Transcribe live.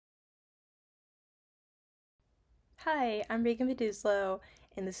Hi, I'm Riegen Poduszlo,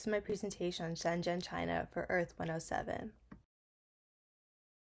 and this is my presentation on Shenzhen, China for Earth 107.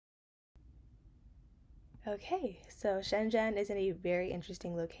 Okay, so Shenzhen is in a very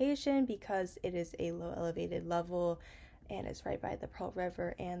interesting location because it is a low elevated level and it's right by the Pearl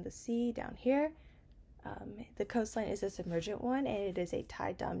River and the sea down here. The coastline is a submergent one and it is a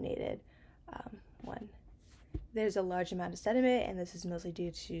tide dominated one. There's a large amount of sediment, and this is mostly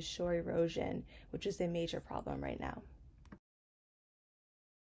due to shore erosion, which is a major problem right now.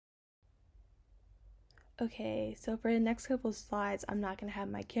 Okay, so for the next couple of slides, I'm not going to have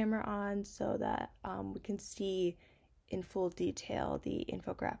my camera on so that we can see in full detail the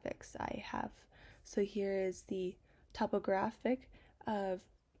infographics I have. So here is the topographic of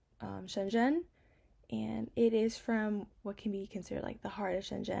Shenzhen, and it is from what can be considered like the heart of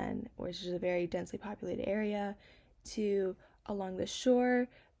Shenzhen, which is a very densely populated area, to along the shore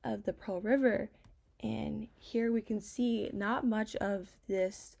of the Pearl River. And here we can see not much of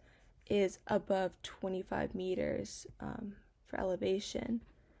this is above 25 meters for elevation.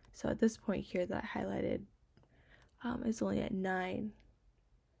 So at this point here that I highlighted is only at 9,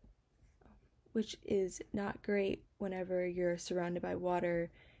 which is not great whenever you're surrounded by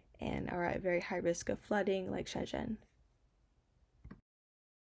water and are at very high risk of flooding like Shenzhen.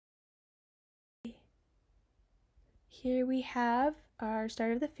 Here we have our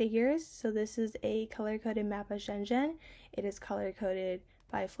start of the figures. So this is a color-coded map of Shenzhen. It is color-coded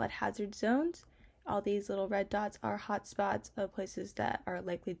by flood hazard zones. All these little red dots are hotspots of places that are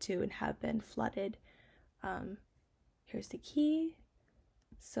likely to and have been flooded. Here's the key.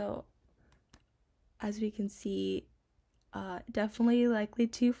 So as we can see, definitely likely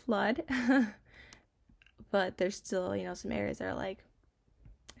to flood, but there's still, some areas that are like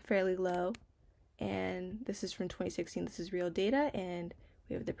fairly low. And this is from 2016. This is real data, and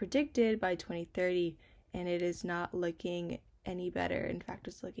we have the predicted by 2030, and it is not looking any better. In fact,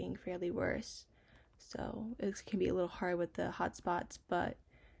 it's looking fairly worse. So it can be a little hard with the hotspots, but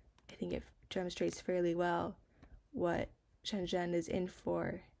I think it demonstrates fairly well what Shenzhen is in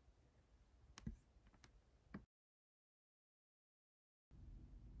for.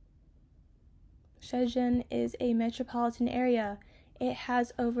 Shenzhen is a metropolitan area. It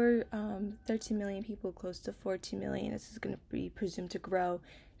has over 13 million people, close to 14 million. This is going to be presumed to grow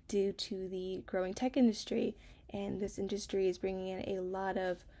due to the growing tech industry. And this industry is bringing in a lot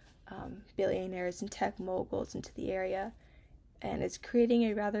of billionaires and tech moguls into the area. And it's creating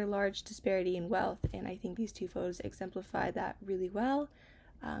a rather large disparity in wealth. And I think these two photos exemplify that really well,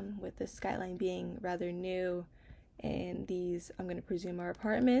 with the skyline being rather new. And these, I'm going to presume, are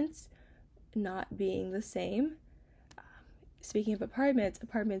apartments, not being the same. Speaking of apartments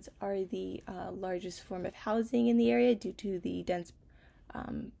are the largest form of housing in the area due to the dense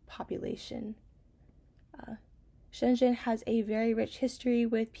population. Shenzhen has a very rich history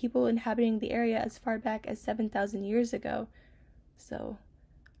with people inhabiting the area as far back as 7,000 years ago. So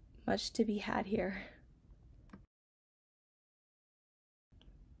much to be had here.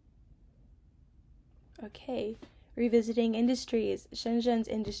 Okay, revisiting industries. Shenzhen's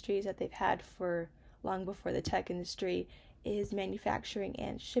industries that they've had for long before the tech industry is manufacturing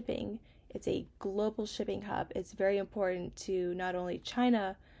and shipping. It's a global shipping hub. It's very important to not only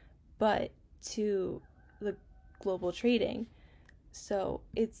China, but to the global trading. So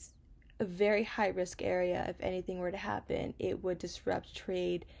it's a very high risk area. If anything were to happen, it would disrupt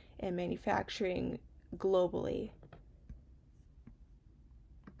trade and manufacturing globally.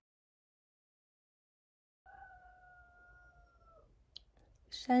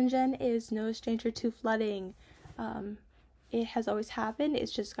 Shenzhen is no stranger to flooding. It has always happened.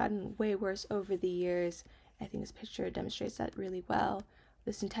 It's just gotten way worse over the years. I think this picture demonstrates that really well.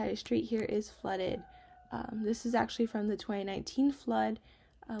 This entire street here is flooded. This is actually from the 2019 flood,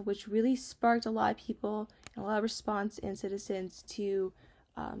 which really sparked a lot of people and a lot of response in citizens to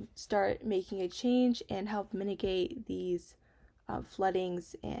start making a change and help mitigate these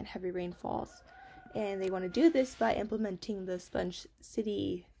floodings and heavy rainfalls. And they want to do this by implementing the sponge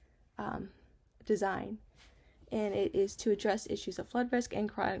city design. And it is to address issues of flood risk and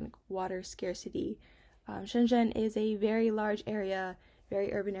chronic water scarcity. Shenzhen is a very large area,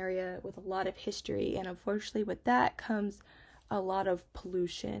 very urban area with a lot of history, and unfortunately with that comes a lot of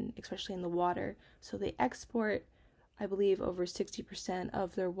pollution, especially in the water. So they export, I believe, over 60%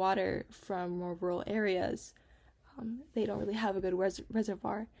 of their water from more rural areas. They don't really have a good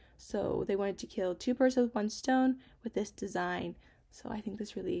reservoir, so they wanted to kill two birds with one stone with this design. So I think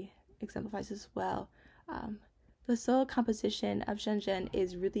this really exemplifies this well. The soil composition of Shenzhen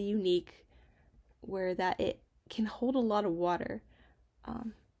is really unique, where that it can hold a lot of water.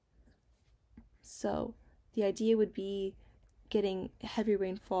 So the idea would be getting heavy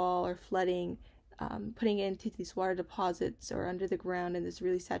rainfall or flooding, putting it into these water deposits or under the ground in this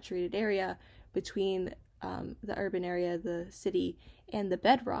really saturated area between the urban area, the city, and the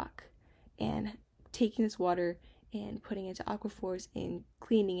bedrock, and taking this water and putting it into aquifers and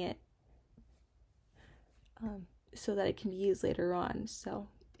cleaning it so that it can be used later on. So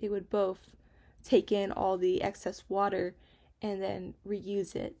it would both take in all the excess water and then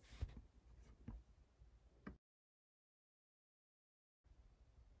reuse it.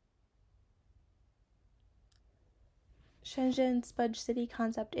 Shenzhen Sponge City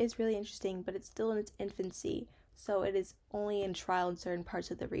concept is really interesting, but it's still in its infancy, so it is only in trial in certain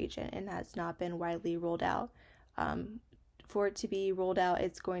parts of the region and has not been widely rolled out. For it to be rolled out,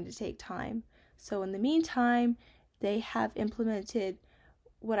 it's going to take time. So in the meantime, they have implemented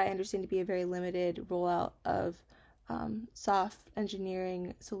what I understand to be a very limited rollout of soft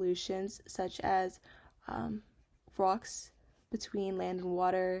engineering solutions, such as rocks between land and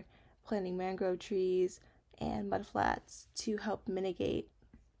water, planting mangrove trees, and mudflats to help mitigate.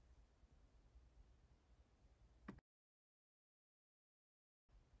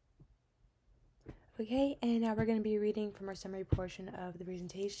 Okay, and now we're going to be reading from our summary portion of the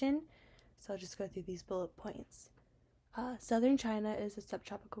presentation. So I'll just go through these bullet points. Southern China is a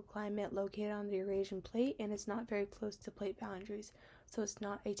subtropical climate located on the Eurasian plate and is not very close to plate boundaries, so it's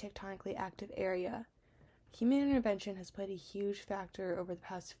not a tectonically active area. Human intervention has played a huge factor over the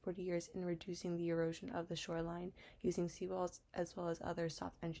past 40 years in reducing the erosion of the shoreline using seawalls as well as other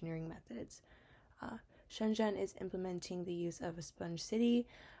soft engineering methods. Shenzhen is implementing the use of a sponge city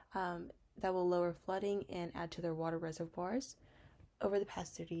that will lower flooding and add to their water reservoirs. Over the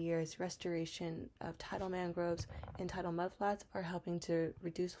past 30 years, restoration of tidal mangroves and tidal mudflats are helping to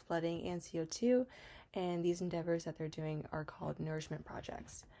reduce flooding and CO2, and these endeavors that they're doing are called nourishment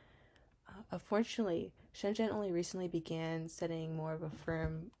projects. Unfortunately, Shenzhen only recently began setting more of a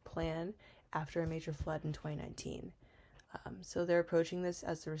firm plan after a major flood in 2019. So they're approaching this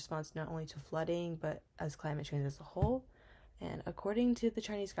as a response not only to flooding, but as climate change as a whole. And according to the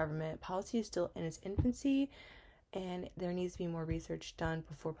Chinese government, policy is still in its infancy, and there needs to be more research done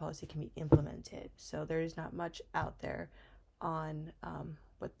before policy can be implemented. So there is not much out there on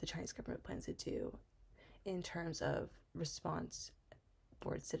what the Chinese government plans to do in terms of response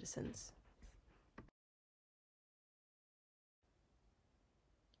for its citizens.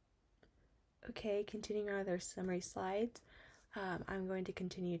 Okay, continuing on with our summary slides, I'm going to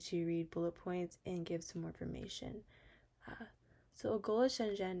continue to read bullet points and give some more information. So a goal of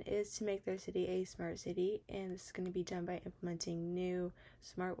Shenzhen is to make their city a smart city, and this is going to be done by implementing new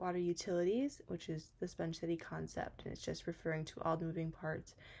smart water utilities, which is the sponge city concept, and it's just referring to all the moving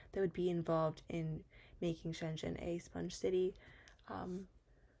parts that would be involved in making Shenzhen a sponge city.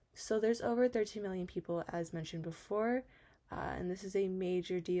 So there's over 13 million people, as mentioned before, and this is a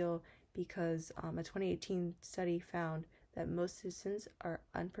major deal because a 2018 study found that most citizens are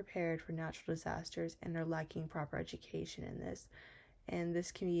unprepared for natural disasters and are lacking proper education in this. And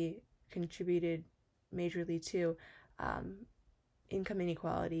this can be contributed majorly to income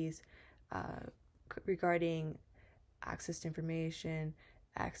inequalities regarding access to information,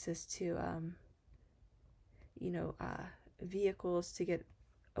 access to, vehicles to get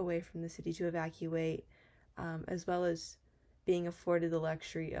away from the city to evacuate, as well as being afforded the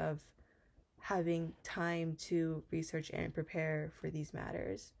luxury of having time to research and prepare for these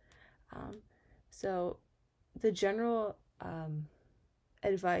matters. So the general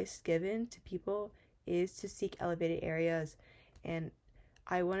advice given to people is to seek elevated areas, and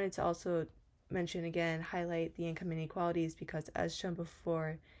I wanted to also mention again, highlight the income inequalities because as shown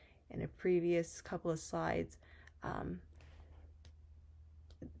before in a previous couple of slides,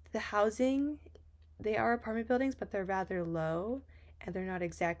 the housing, they are apartment buildings, but they're rather low and they're not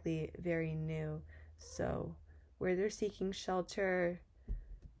exactly very new. So where they're seeking shelter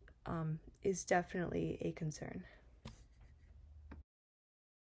is definitely a concern.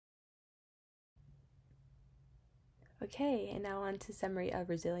 Okay, and now on to summary of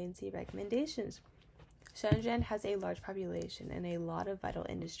resiliency recommendations. Shenzhen has a large population and a lot of vital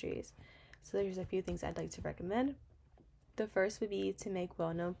industries. So there's a few things I'd like to recommend. The first would be to make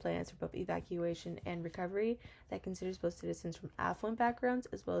well-known plans for both evacuation and recovery that considers both citizens from affluent backgrounds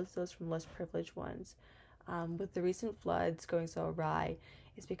as well as those from less privileged ones. With the recent floods going so awry,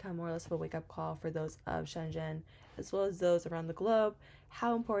 it's become more or less of a wake-up call for those of Shenzhen as well as those around the globe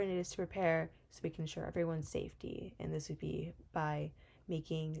how important it is to prepare so we can ensure everyone's safety. And this would be by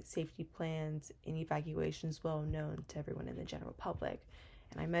making safety plans and evacuations well known to everyone in the general public.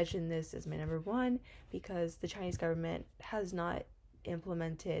 And I mention this as my number one because the Chinese government has not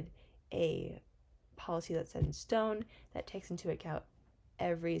implemented a policy that's set in stone that takes into account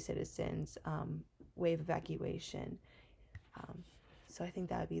every citizen's wave evacuation. So I think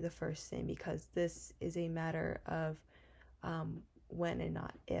that would be the first thing, because this is a matter of when and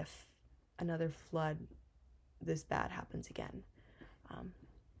not if another flood this bad happens again.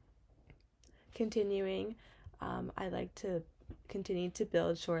 Continuing, I'd like to continue to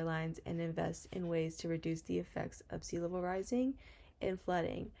build shorelines and invest in ways to reduce the effects of sea level rising and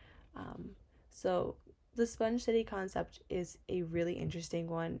flooding. So the sponge city concept is a really interesting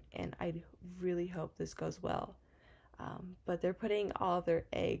one, and I really hope this goes well. But they're putting all their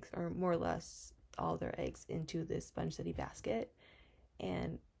eggs, or more or less all their eggs, into this sponge city basket.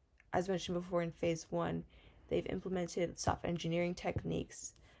 And as mentioned before, in phase 1, they've implemented soft engineering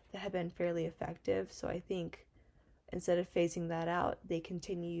techniques that have been fairly effective. So I think instead of phasing that out, they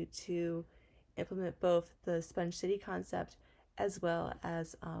continue to implement both the sponge city concept as well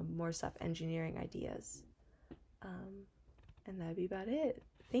as more soft engineering ideas. And that'd be about it.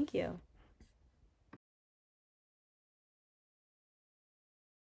 Thank you.